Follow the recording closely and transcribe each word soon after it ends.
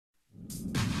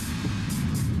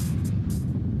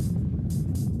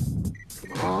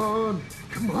on,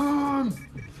 come on.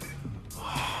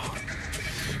 Oh,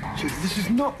 gee, this is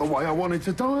not the way I wanted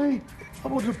to die. I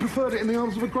would have preferred it in the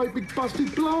arms of a great big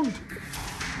busted blonde.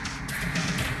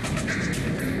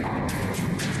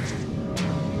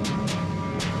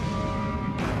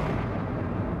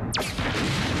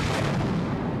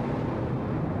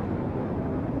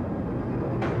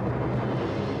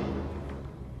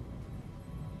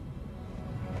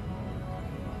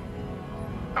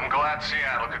 I'm glad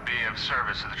Seattle could be of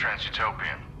service to the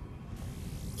Trans-Utopian.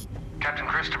 Captain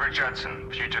Christopher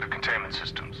Judson, Fugitive Containment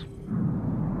Systems.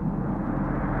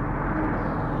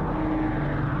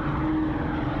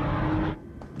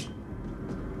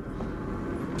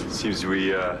 Seems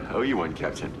we owe you one,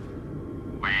 Captain.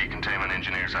 We containment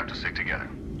engineers have to stick together.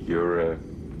 You're a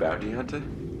bounty hunter?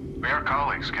 We are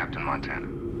colleagues, Captain Montana.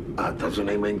 Doesn't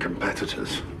he mean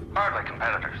competitors? Hardly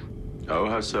competitors. Oh,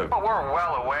 how so? But we're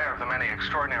well aware of the many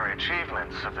extraordinary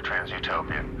achievements of the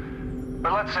Trans-Utopian.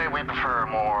 But let's say we prefer a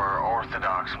more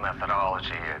orthodox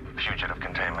methodology at Fugitive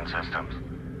Containment Systems.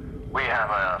 We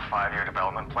have a 5-year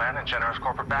development plan and generous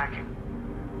corporate backing.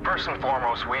 First and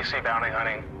foremost, we see bounty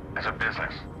hunting as a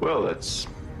business. Well, that's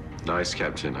nice,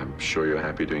 Captain. I'm sure you're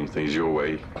happy doing things your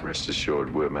way. Rest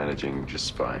assured, we're managing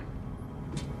just fine.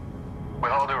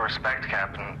 With all due respect,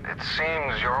 Captain, it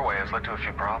seems your way has led to a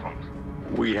few problems.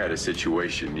 We had a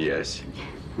situation, yes.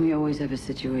 We always have a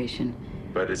situation.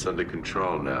 But it's under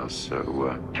control now, so,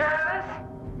 Travis,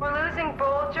 we're losing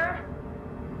Bolger.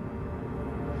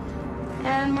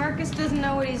 And Marcus doesn't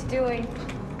know what he's doing.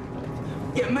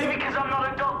 Yeah, maybe because I'm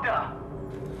not a doctor.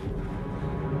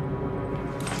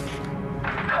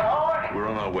 Come on! we're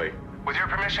on our way. With your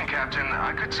permission, Captain,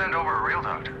 I could send over a real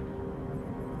doctor.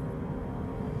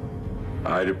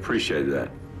 I'd appreciate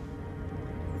that.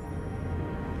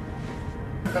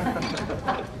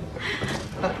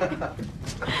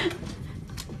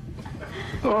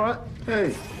 All right.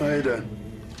 Hey, how you doing?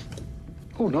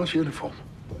 Oh, nice uniform.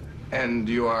 And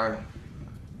you are?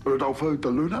 Rodolfo de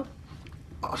Luna?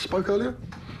 I spoke earlier?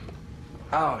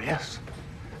 Oh, yes.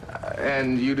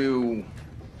 And you do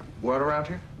what around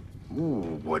here?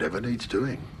 Ooh, whatever needs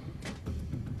doing.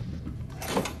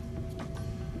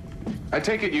 I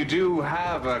take it you do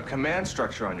have a command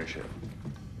structure on your ship.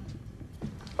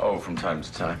 Oh, from time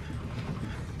to time.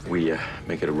 We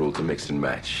make it a rule to mix and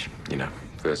match. You know,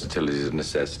 versatility is a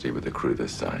necessity with a crew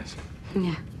this size.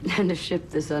 Yeah, and a ship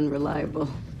this unreliable.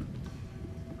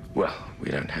 Well, we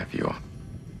don't have your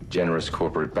generous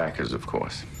corporate backers, of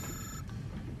course.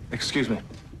 Excuse me.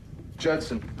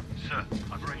 Judson. Sir,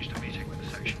 I've arranged a meeting with the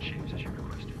section chiefs as you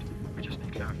requested. We just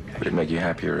need clarification. Would it make you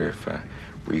happier if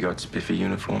we got spiffy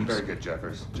uniforms? Very good,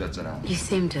 Jeffers. Judson out. You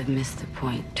seem to have missed the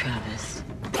point, Travis.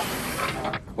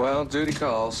 Well, duty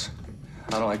calls.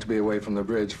 I don't like to be away from the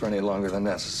bridge for any longer than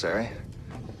necessary.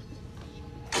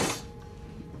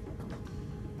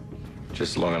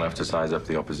 Just long enough to size up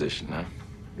the opposition, huh?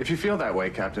 If you feel that way,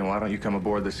 Captain, why don't you come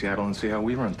aboard the Seattle and see how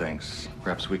we run things?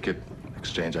 Perhaps we could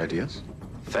exchange ideas?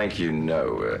 Thank you,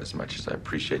 no. As much as I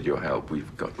appreciate your help,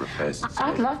 we've got repairs.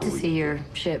 I'd love to see your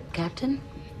ship, Captain.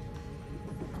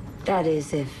 That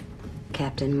is, if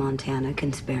Captain Montana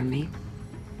can spare me.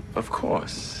 Of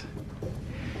course.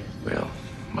 We'll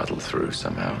muddle through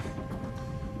somehow.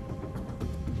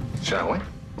 Shall we?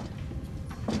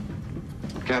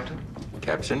 Captain?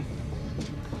 Captain?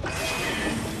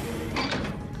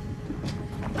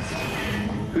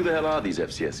 Who the hell are these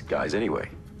FCS guys, anyway?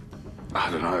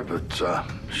 I don't know, but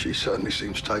she certainly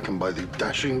seems taken by the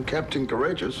dashing Captain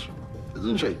Courageous,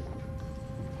 isn't she?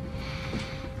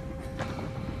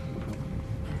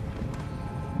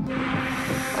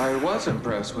 I was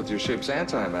impressed with your ship's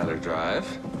antimatter drive.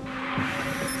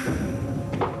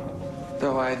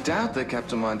 Though I doubt that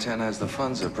Captain Montana has the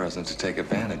funds at present to take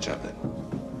advantage of it.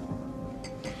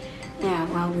 Yeah,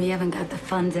 well, we haven't got the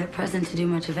funds at present to do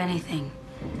much of anything.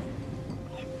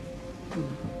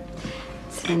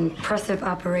 It's an impressive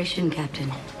operation,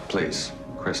 Captain. Please,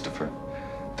 Christopher.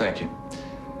 Thank you.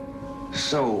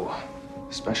 So,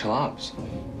 special ops.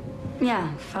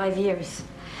 Yeah, 5 years.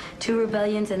 2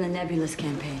 rebellions and the Nebulous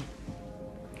campaign.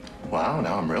 Wow,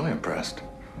 now I'm really impressed.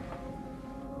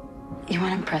 You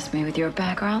want to impress me with your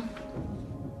background?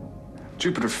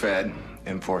 Jupiter Fed,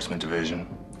 Enforcement Division,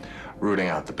 rooting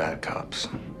out the bad cops.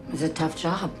 It was a tough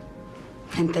job.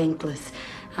 And thankless.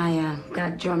 I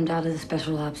got drummed out of the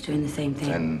special ops doing the same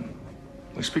thing. And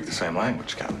we speak the same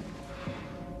language, Captain.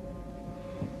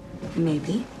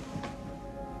 Maybe.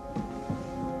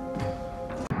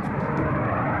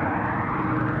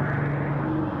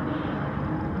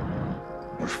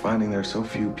 We're finding there are so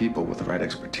few people with the right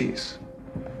expertise.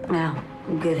 Well,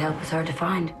 good help is hard to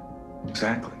find.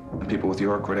 Exactly. And people with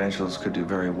your credentials could do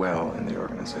very well in the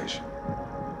organization.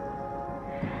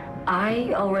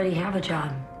 I already have a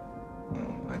job.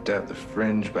 I doubt the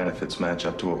fringe benefits match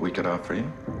up to what we could offer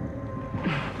you.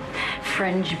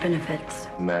 Fringe benefits.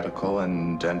 Medical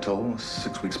and dental,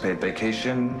 6 weeks paid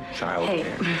vacation, child Hey,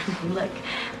 care. look,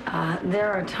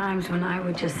 there are times when I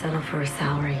would just settle for a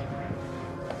salary.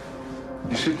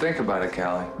 You should think about it,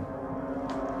 Callie.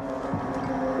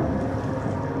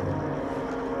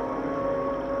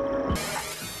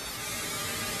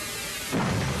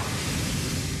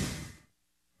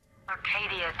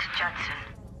 Arcadia to Judson.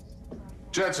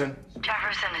 Judson.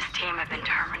 Jefferson and his team have been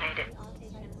terminated.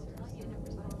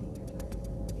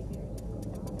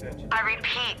 I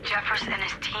repeat, Jefferson and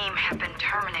his team have been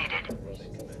terminated.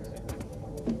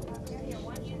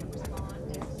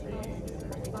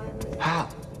 How?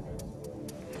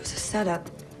 It was a setup.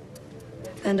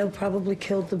 Endo probably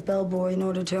killed the bellboy in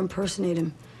order to impersonate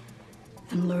him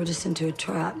and lured us into a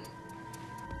trap.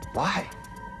 Why?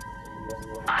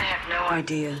 I have no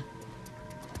idea.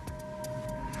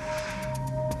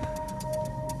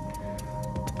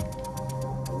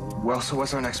 Well, so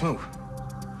what's our next move?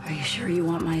 Are you sure you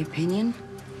want my opinion?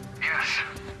 Yes.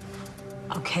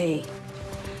 Okay.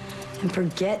 And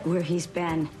forget where he's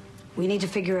been. We need to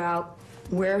figure out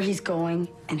where he's going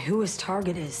and who his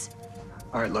target is.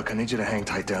 All right, look, I need you to hang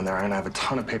tight down there. I'm gonna have a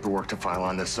ton of paperwork to file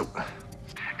on this, so...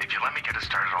 If you let me get it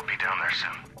started, I'll be down there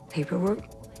soon. Paperwork?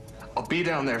 I'll be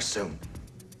down there soon.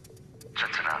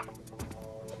 Judson out.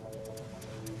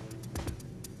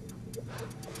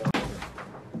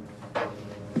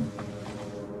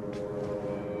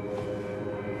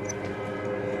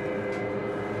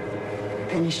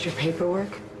 Finished your paperwork?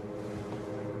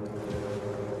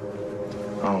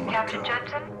 Oh, my Captain God.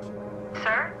 Judson?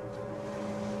 Sir?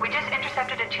 We just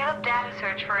intercepted a tulip data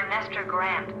search for a Nestor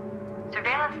Grant.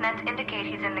 Surveillance nets indicate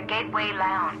he's in the Gateway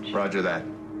Lounge. Roger that.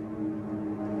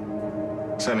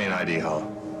 Send me an ID, Hull.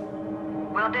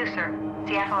 Will do, sir.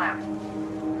 Seattle out.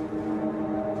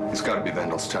 It's gotta be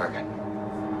Vendel's target.